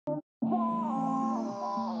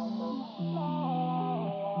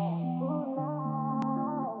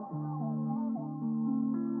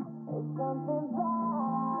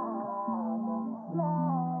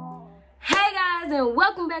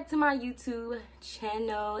Welcome back to my YouTube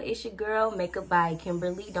channel. It's your girl, Makeup by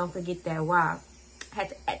Kimberly. Don't forget that wow, I had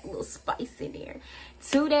to add a little spice in there.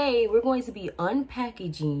 Today, we're going to be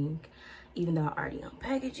unpackaging, even though I already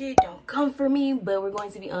unpackaged it, don't come for me, but we're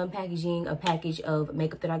going to be unpackaging a package of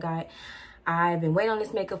makeup that I got. I've been waiting on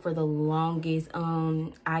this makeup for the longest.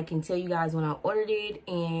 I can tell you guys when I ordered it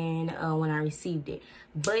and when I received it.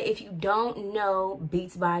 But if you don't know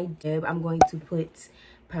Beats by Deb, I'm going to put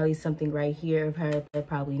probably something right here of her, but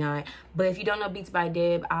probably not. But if you don't know Beats by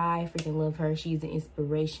Deb, I freaking love her. She's an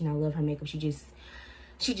inspiration. I love her makeup. She just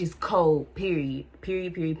cold, period.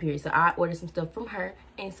 So I ordered some stuff from her,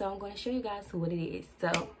 and so I'm going to show you guys what it is.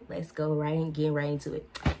 So let's go get right into it.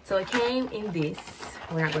 So it came in this.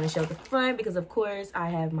 We're not going to show the front because of course I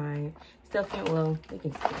have my stuff in. Well, we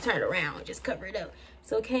can turn it around and just cover it up.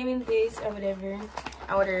 So it came in this or whatever.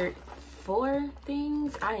 I ordered 4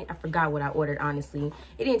 things. I forgot what I ordered, honestly.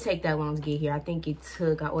 It didn't take that long to get here. I think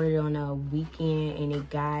I ordered it on a weekend, and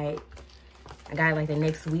I got it like the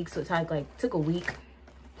next week, so it took a week.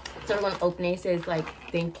 So we're gonna open it. It says like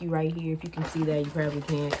thank you right here. If you can see that, you probably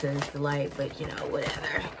can't because the light, but you know,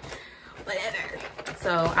 whatever.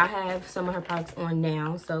 So I have some of her products on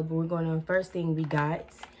now. So but we're gonna, first thing we got,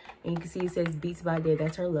 and you can see it says Beats by Deb.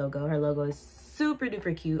 That's her logo. Her logo is super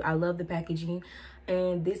duper cute. I love the packaging.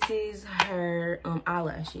 And this is her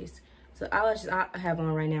eyelashes. So eyelashes I have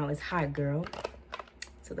on right now is Hot Girl.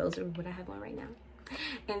 So those are what I have on right now.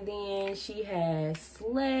 And then she has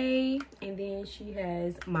Slay, and then she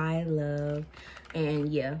has My Love. And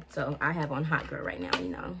yeah, so I have on Hot Girl right now. You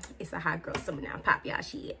know, it's a hot girl summer now. Pop y'all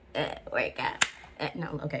shit. Workout.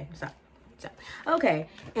 No, okay, stop. Okay,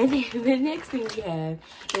 and then the next thing we have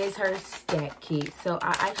is her stack kit. So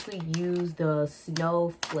I actually used the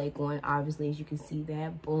snowflake one, obviously, as you can see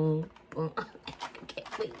that. Boom.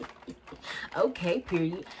 Okay,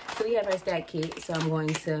 period. So we have her stack kit. So I'm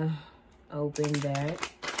going to open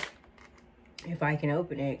that, if I can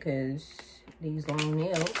open it, because these long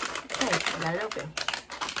nails. Okay, I got it open.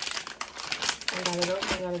 I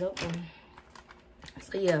got it open.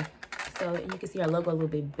 So yeah. So you can see our logo a little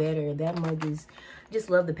bit better. That mug is,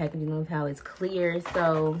 just love the packaging, love how it's clear.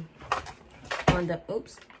 So on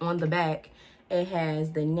the back, it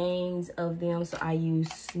has the names of them. So I use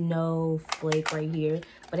Snowflake right here,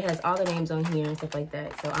 but it has all the names on here and stuff like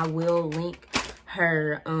that. So I will link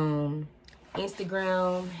her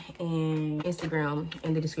Instagram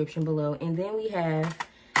in the description below. And then we have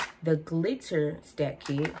the glitter stack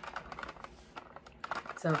kit.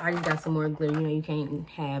 So I just got some more glitter. You know, you can't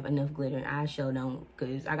have enough glitter. I sure don't,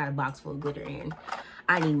 because I got a box full of glitter and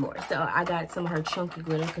I need more. So I got some of her chunky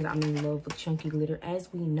glitter because I'm in love with chunky glitter,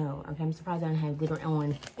 as we know. Okay, I'm surprised I don't have glitter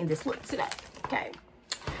on in this look today. Okay.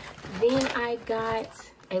 Then I got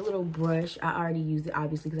a little brush. I already used it,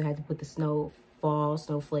 obviously, because I had to put the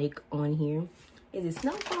snowflake on here. Is it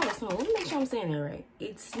snowfall or snow? Let me make sure I'm saying that right.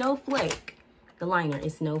 It's Snowflake. The liner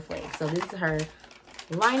is Snowflake. So this is her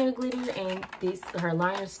liner glitter, and this her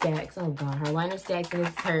liner stacks. Oh god, her liner stacks, and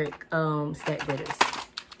this is her stack glitters.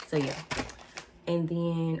 So yeah. And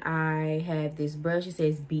then I have this brush. It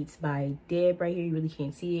says Beats by Deb right here. You really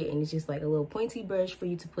can't see it, and it's just like a little pointy brush for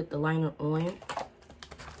you to put the liner on.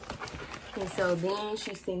 And so then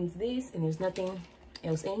she sends this, and there's nothing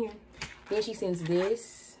else in here. Then she sends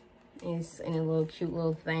this. It's in a little cute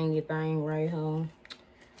little thingy thing right here.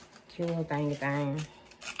 Cute little thingy thing.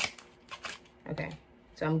 Okay.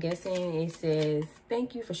 So I'm guessing it says,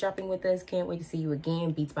 thank you for shopping with us. Can't wait to see you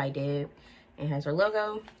again. Beats by Deb. And has her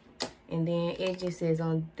logo. And then it just says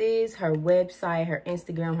on this, her website, her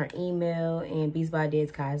Instagram, her email, and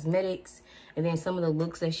BeatsByDebCosmetics. And then some of the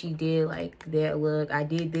looks that she did, like that look. I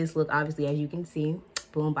did this look, obviously, as you can see.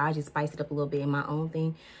 Boom, but I just spiced it up a little bit in my own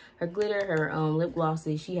thing. Her glitter, her lip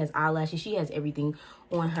glosses, she has eyelashes. She has everything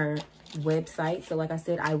on her website. So like I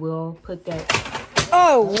said, I will put that.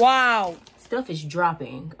 Oh, wow. Stuff is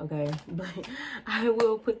dropping, okay, but I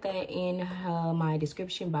will put that in my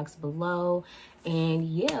description box below. And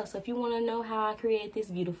yeah, so if you want to know how I created this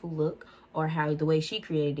beautiful look, or how the way she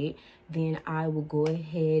created it, then I will go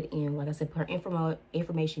ahead and, like I said, put her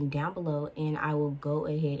information down below, and I will go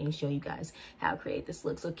ahead and show you guys how I create this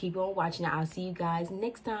look. So keep on watching. I'll see you guys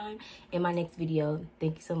next time in my next video.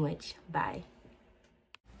 Thank you so much. Bye.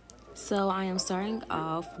 So I am starting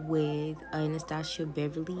off with Anastasia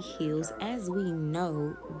Beverly Hills, as we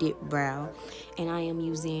know, dip brow, and I am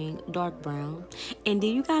using dark brown. And do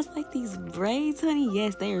you guys like these braids, honey?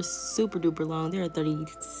 Yes, they are super duper long. They're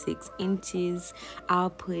 36 inches. I'll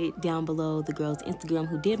put down below the girl's Instagram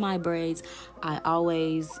who did my braids. I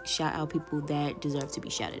always shout out people that deserve to be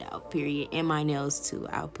shouted out, period, and my nails too.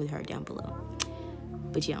 I'll put her down below.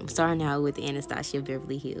 But yeah, I'm starting out with Anastasia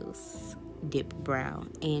Beverly Hills Dip Brow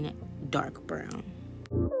in dark brown.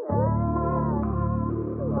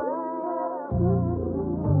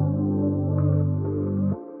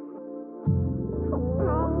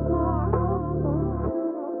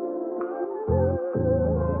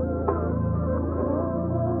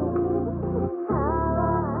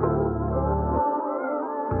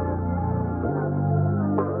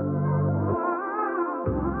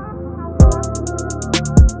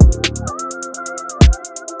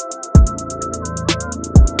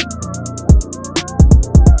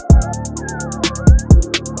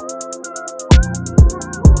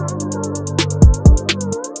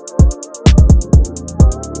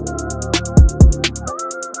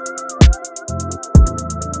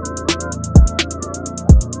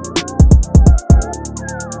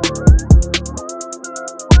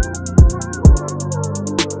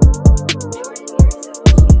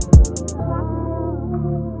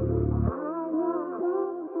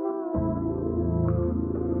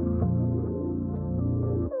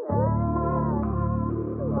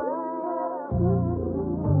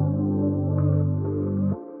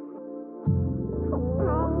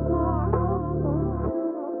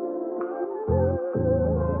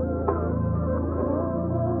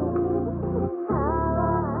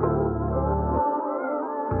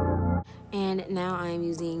 And now I'm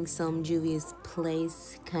using some Juvia's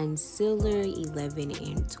Place Concealer 11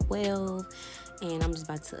 and 12. And I'm just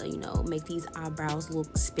about to, you know, make these eyebrows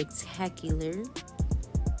look spectacular.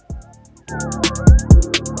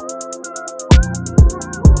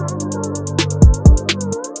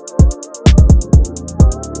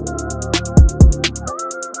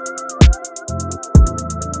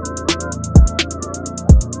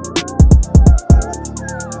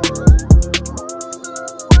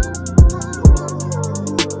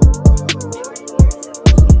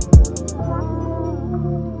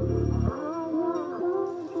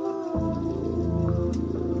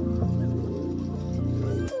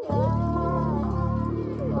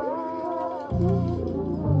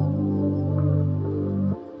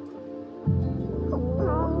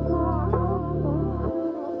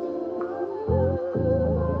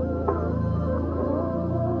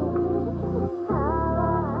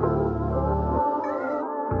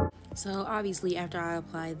 So obviously after I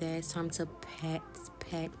apply that, it's time to pat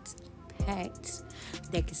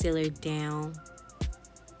that concealer down.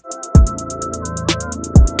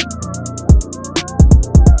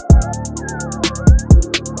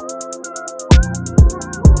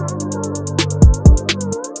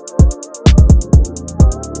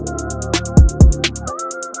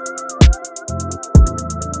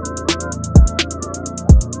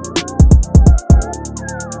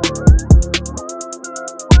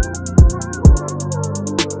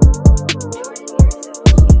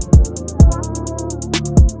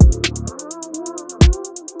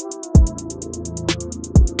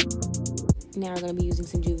 Now we're going to be using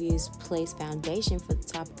some Juvia's Place foundation for the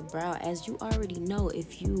top of the brow. As you already know,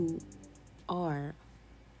 if you are,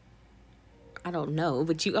 I don't know,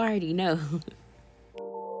 but you already know.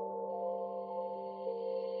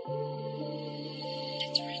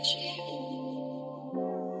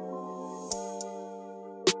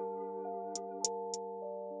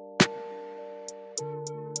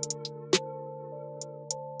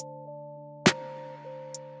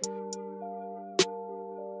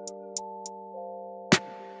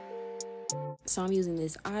 So I'm using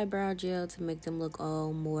this eyebrow gel to make them look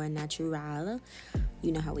all more natural.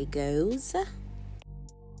 You know how it goes.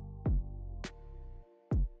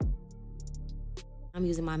 I'm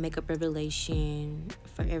using my Makeup Revelation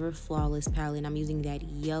Forever Flawless palette, and I'm using that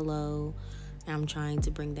yellow, and I'm trying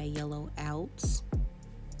to bring that yellow out.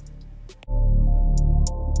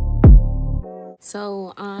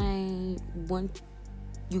 So I want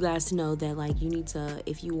you guys to know that, like, you need to,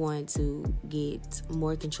 if you want to get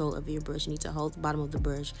more control of your brush, you need to hold the bottom of the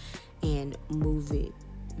brush and move it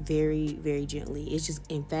very, very gently. It's just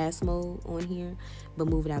in fast mode on here, but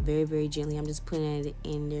move it out very, very gently. I'm just putting it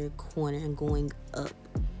in their corner and going up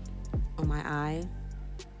on my eye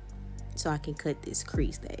so I can cut this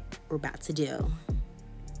crease that we're about to do.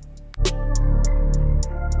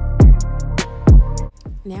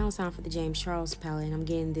 Now it's time for the James Charles palette, and I'm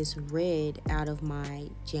getting this red out of my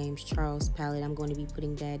James Charles palette. I'm going to be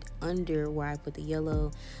putting that under where I put the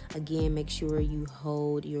yellow. Again, make sure you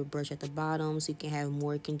hold your brush at the bottom so you can have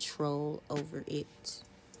more control over it.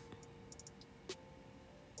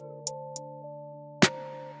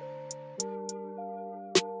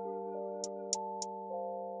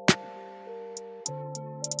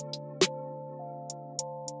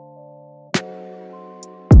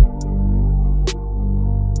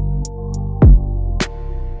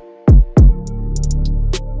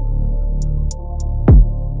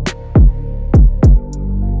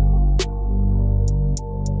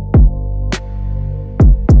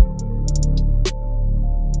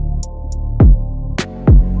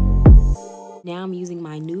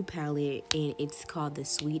 new palette, and it's called the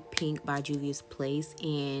Sweet Pink by Juvia's Place,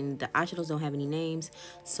 and the eyeshadows don't have any names,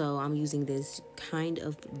 so I'm using this kind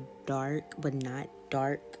of dark but not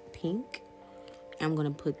dark pink. I'm going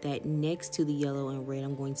to put that next to the yellow and red.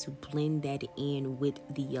 I'm going to blend that in with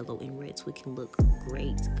the yellow and red so it can look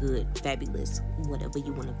great, good, fabulous, whatever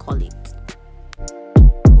you want to call it.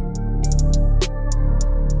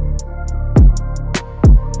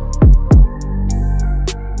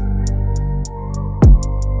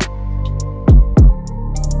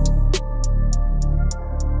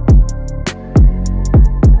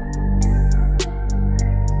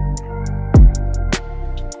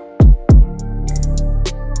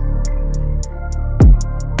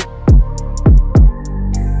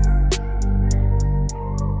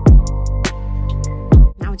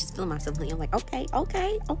 Myself, I'm like, okay,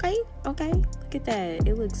 look at that,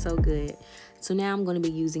 it looks so good. So now I'm going to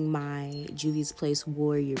be using my Juvia's Place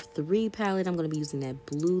Warrior 3 palette. I'm going to be using that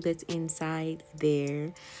blue that's inside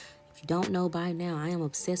there. If you don't know by now, I am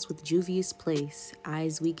obsessed with Juvia's Place,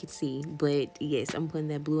 as we can see. But yes, I'm putting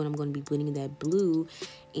that blue, and I'm going to be blending that blue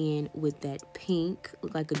in with that pink.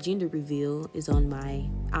 Look like a gender reveal is on my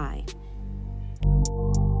eye.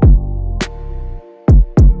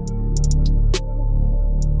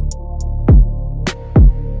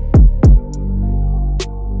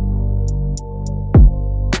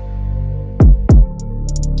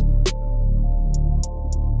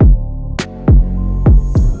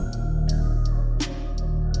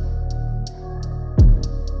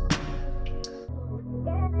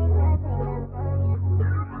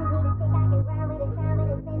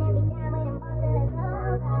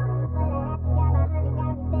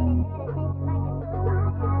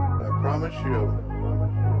 Promise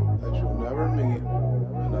you that you'll never meet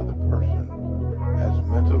another person as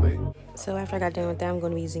mentally. So after I got done with that, I'm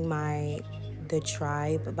going to be using the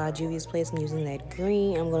Tribe by Juvia's Place. I'm using that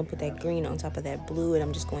green. I'm going to put that green on top of that blue, and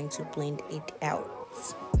I'm just going to blend it out.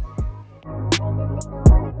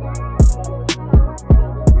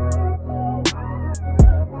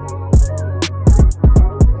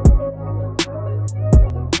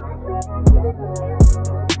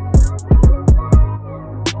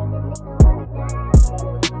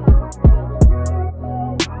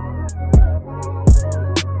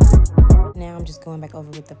 Going back over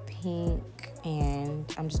with the pink,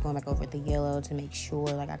 and I'm just going back over with the yellow to make sure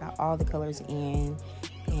like I got all the colors in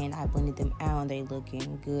and I blended them out and they're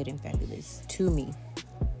looking good and fabulous to me.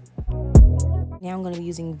 Now I'm going to be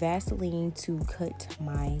using Vaseline to cut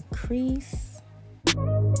my crease.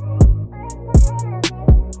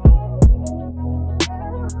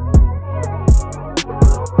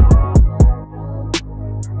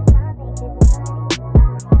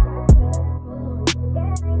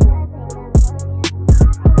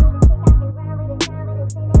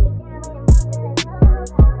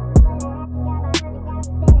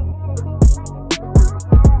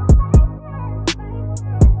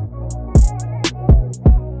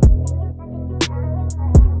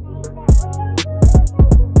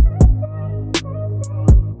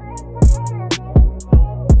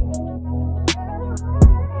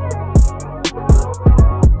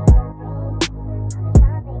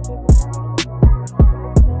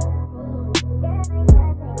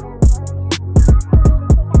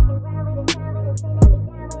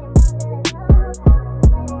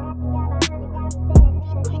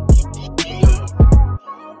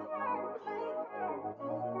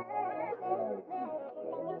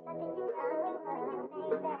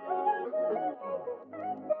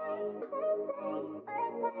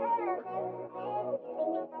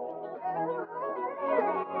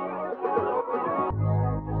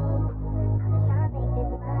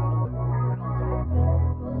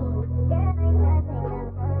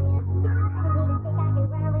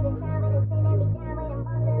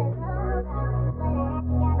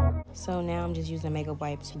 So now I'm just using a makeup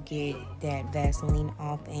wipe to get that Vaseline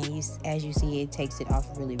off, and as you see, it takes it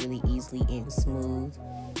off really, really easily and smooth.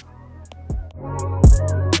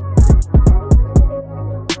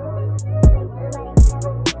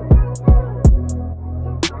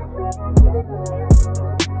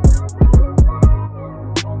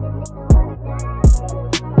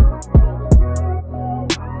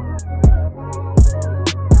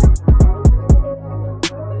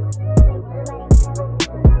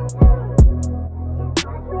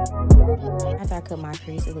 After I cut my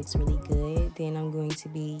crease, it looks really good. Then I'm going to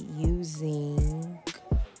be using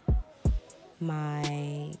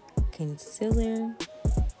my concealer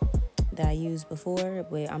that I used before,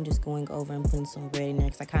 but I'm just going over and putting some red in there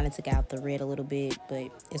because I kind of took out the red a little bit, but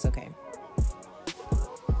it's okay.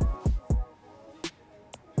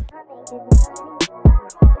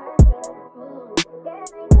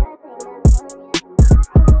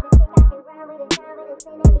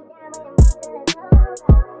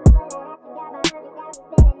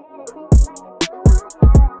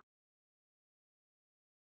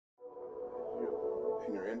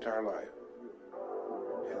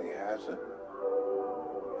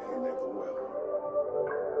 and you never will.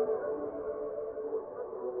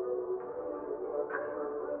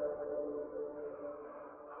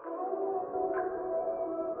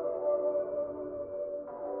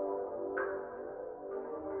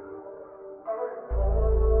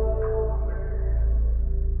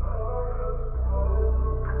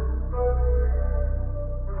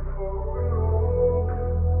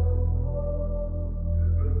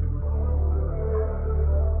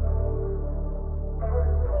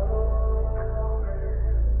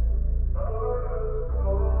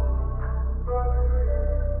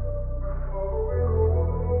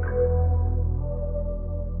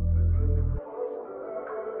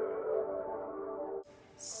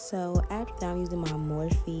 So after that, I'm using my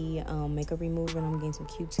Morphe makeup remover, and I'm getting some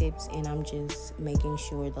Q-tips, and I'm just making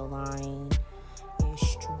sure the line is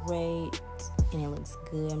straight and it looks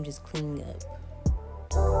good. I'm just cleaning up.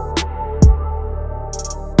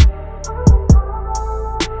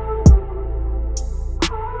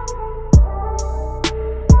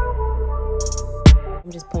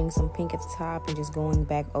 I'm just putting some pink at the top and just going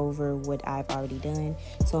back over what I've already done.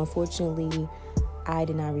 So unfortunately, I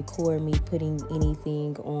did not record me putting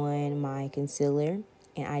anything on my concealer,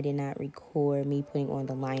 and I did not record me putting on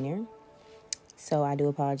the liner. So I do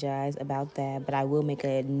apologize about that, but I will make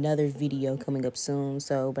another video coming up soon.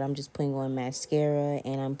 But I'm just putting on mascara,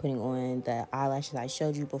 and I'm putting on the eyelashes I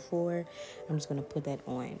showed you before. I'm just going to put that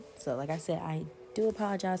on. So like I said, I do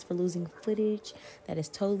apologize for losing footage. That is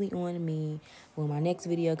totally on me. When my next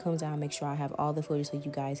video comes out, I'll make sure I have all the footage so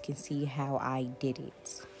you guys can see how I did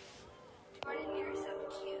it.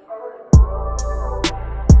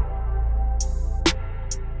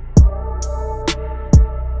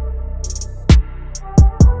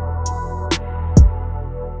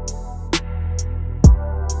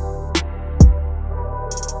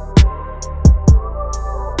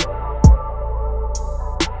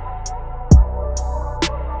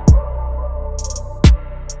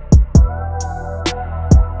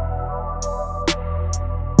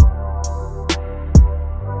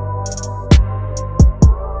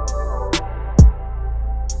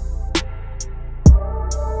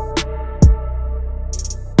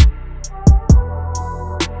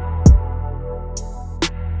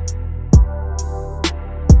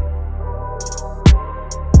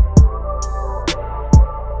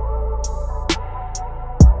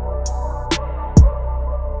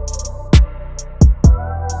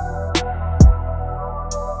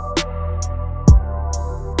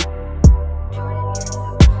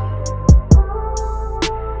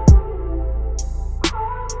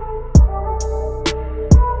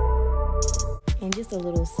 And just a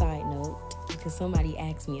little side note, because somebody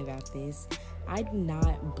asked me about this, I do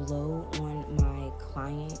not blow on my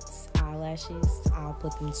clients' eyelashes. I'll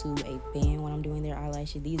put them to a fan when I'm doing their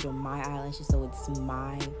eyelashes. These are my eyelashes, so it's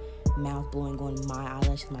my mouth blowing on my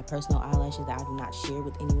eyelashes, my personal eyelashes that I do not share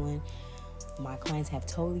with anyone. My clients have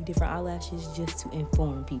totally different eyelashes, just to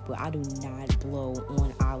inform people. I do not blow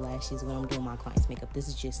on eyelashes when I'm doing my clients' makeup. This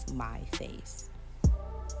is just my face.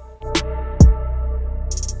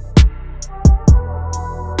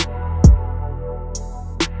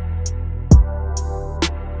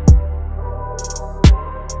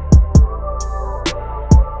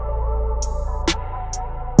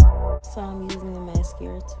 So I'm using the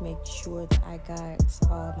mascara to make sure that I got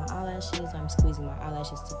all my eyelashes. I'm squeezing my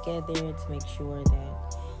eyelashes together to make sure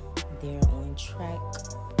that they're on track.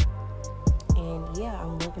 And yeah,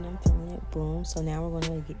 I'm loving them, feeling it. Boom. So now we're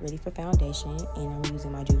going to get ready for foundation, and I'm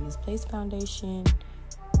using my Juvia's Place foundation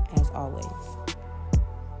as always.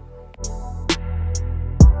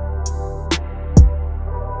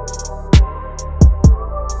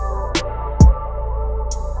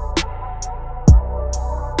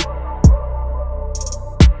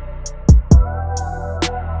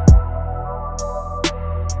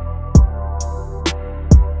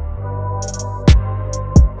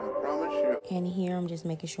 And here I'm just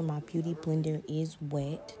making sure my beauty blender is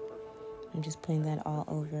wet. I'm just putting that all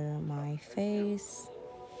over my face.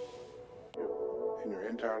 In your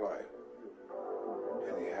entire life.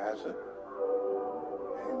 And he hasn't.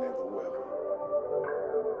 And he never will.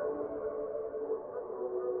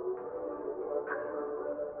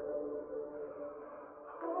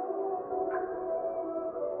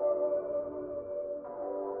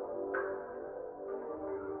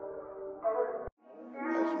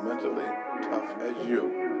 As mentally tough as you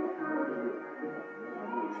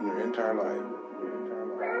in your entire life,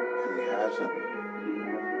 and he hasn't, and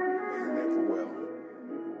he never will.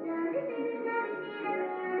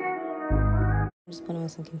 I'm just putting on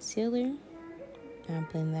some concealer, and I'm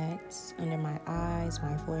putting that under my eyes,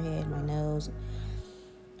 my forehead, my nose,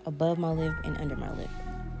 above my lip and under my lip.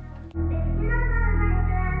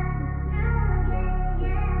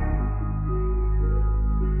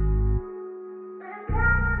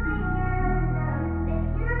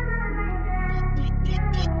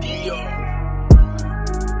 Dior.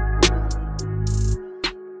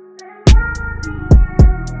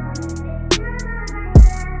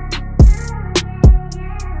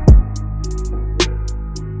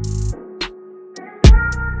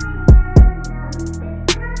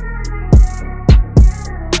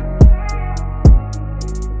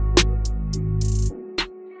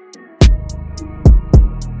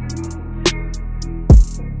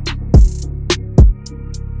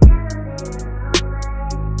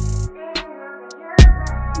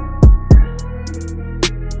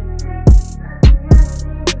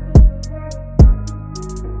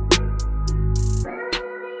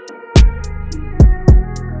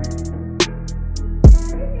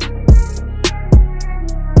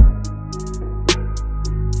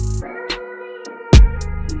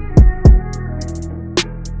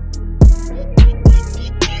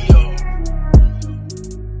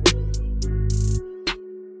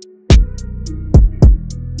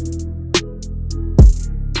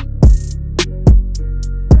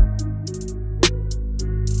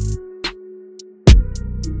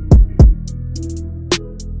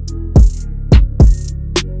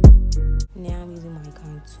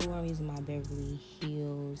 I'm using my Beverly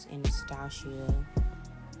Hills Anastasia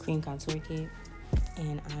cream contour kit,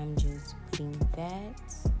 and I'm just putting that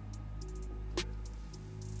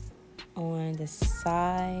on the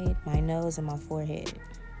side, my nose, and my forehead.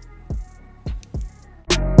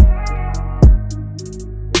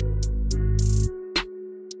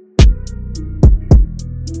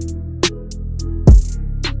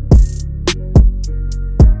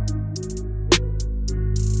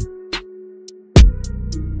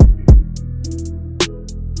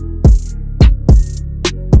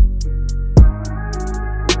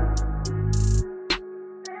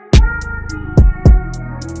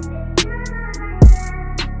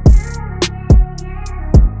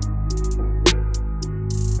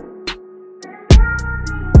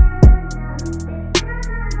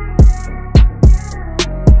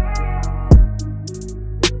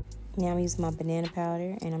 Now I'm using my banana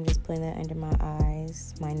powder, and I'm just putting that under my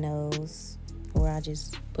eyes, my nose, where I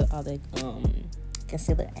just put all the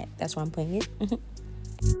concealer at. That's where I'm putting it.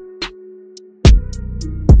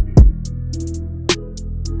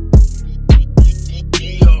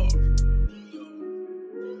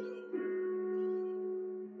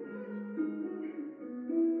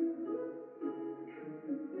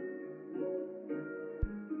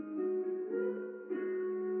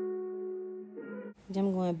 Then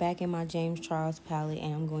I'm going back in my James Charles palette,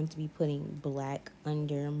 and I'm going to be putting black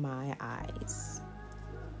under my eyes.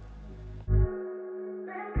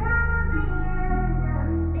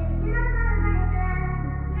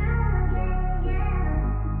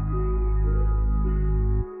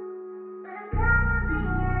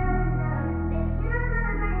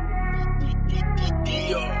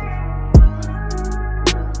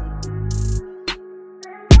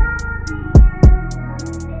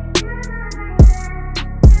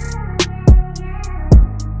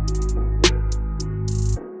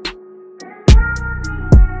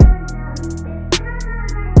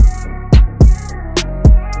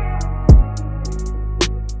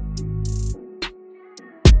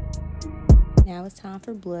 Now it's time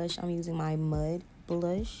for blush. I'm using my Mud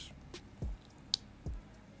blush.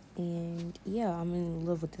 And yeah, I'm in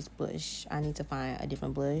love with this blush. I need to find a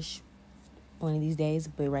different blush one of these days,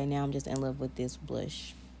 but right now I'm just in love with this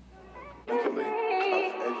blush. Mentally tough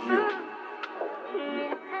as you.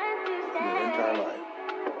 Your entire life.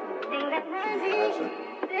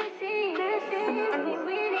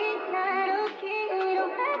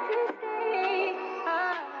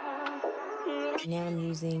 Now I'm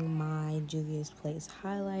using my Juvia's Place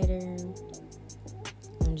highlighter.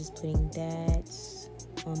 I'm just putting that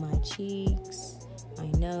on my cheeks, my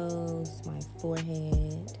nose, my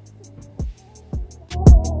forehead.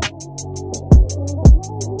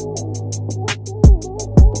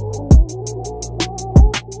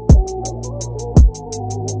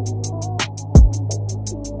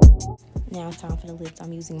 Now it's time for the lips.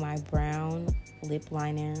 I'm using my brown lip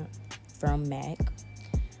liner from MAC.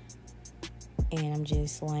 And I'm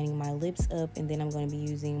just lining my lips up, and then I'm going to be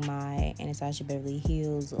using my Anastasia Beverly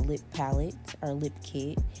Hills lip palette, or lip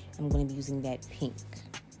kit. I'm going to be using that pink.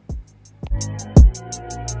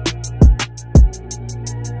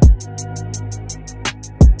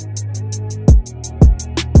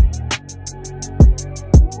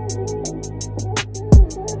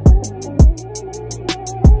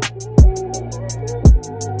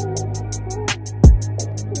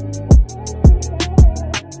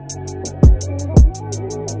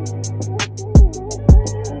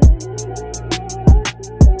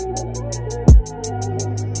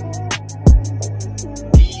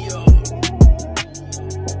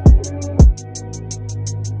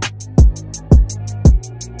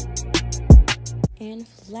 And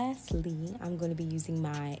lastly, I'm going to be using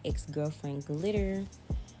my ex-girlfriend glitter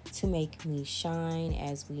to make me shine.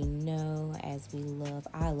 As we know, as we love,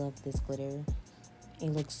 I love this glitter. It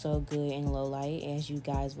looks so good in low light, as you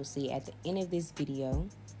guys will see at the end of this video.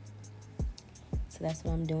 So that's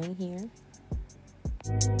what I'm doing here.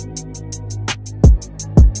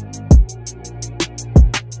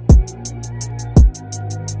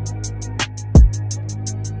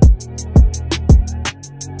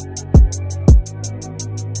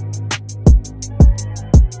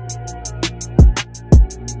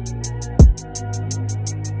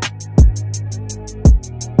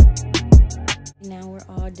 Now we're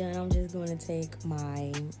all done. I'm just going to take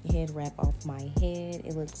my head wrap off my head.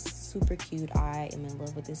 It looks super cute. I am in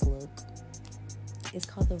love with this look. It's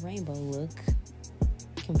called the rainbow look,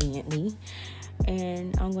 conveniently.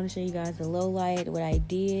 And I'm going to show you guys the low light, what I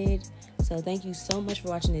did. So thank you so much for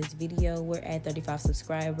watching this video. We're at 35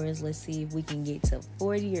 subscribers. Let's see if we can get to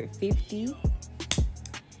 40 or 50.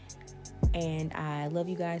 And I love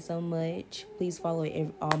you guys so much. Please follow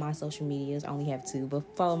all my social medias. I only have 2, but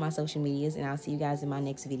follow my social medias, and I'll see you guys in my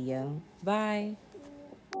next video. Bye.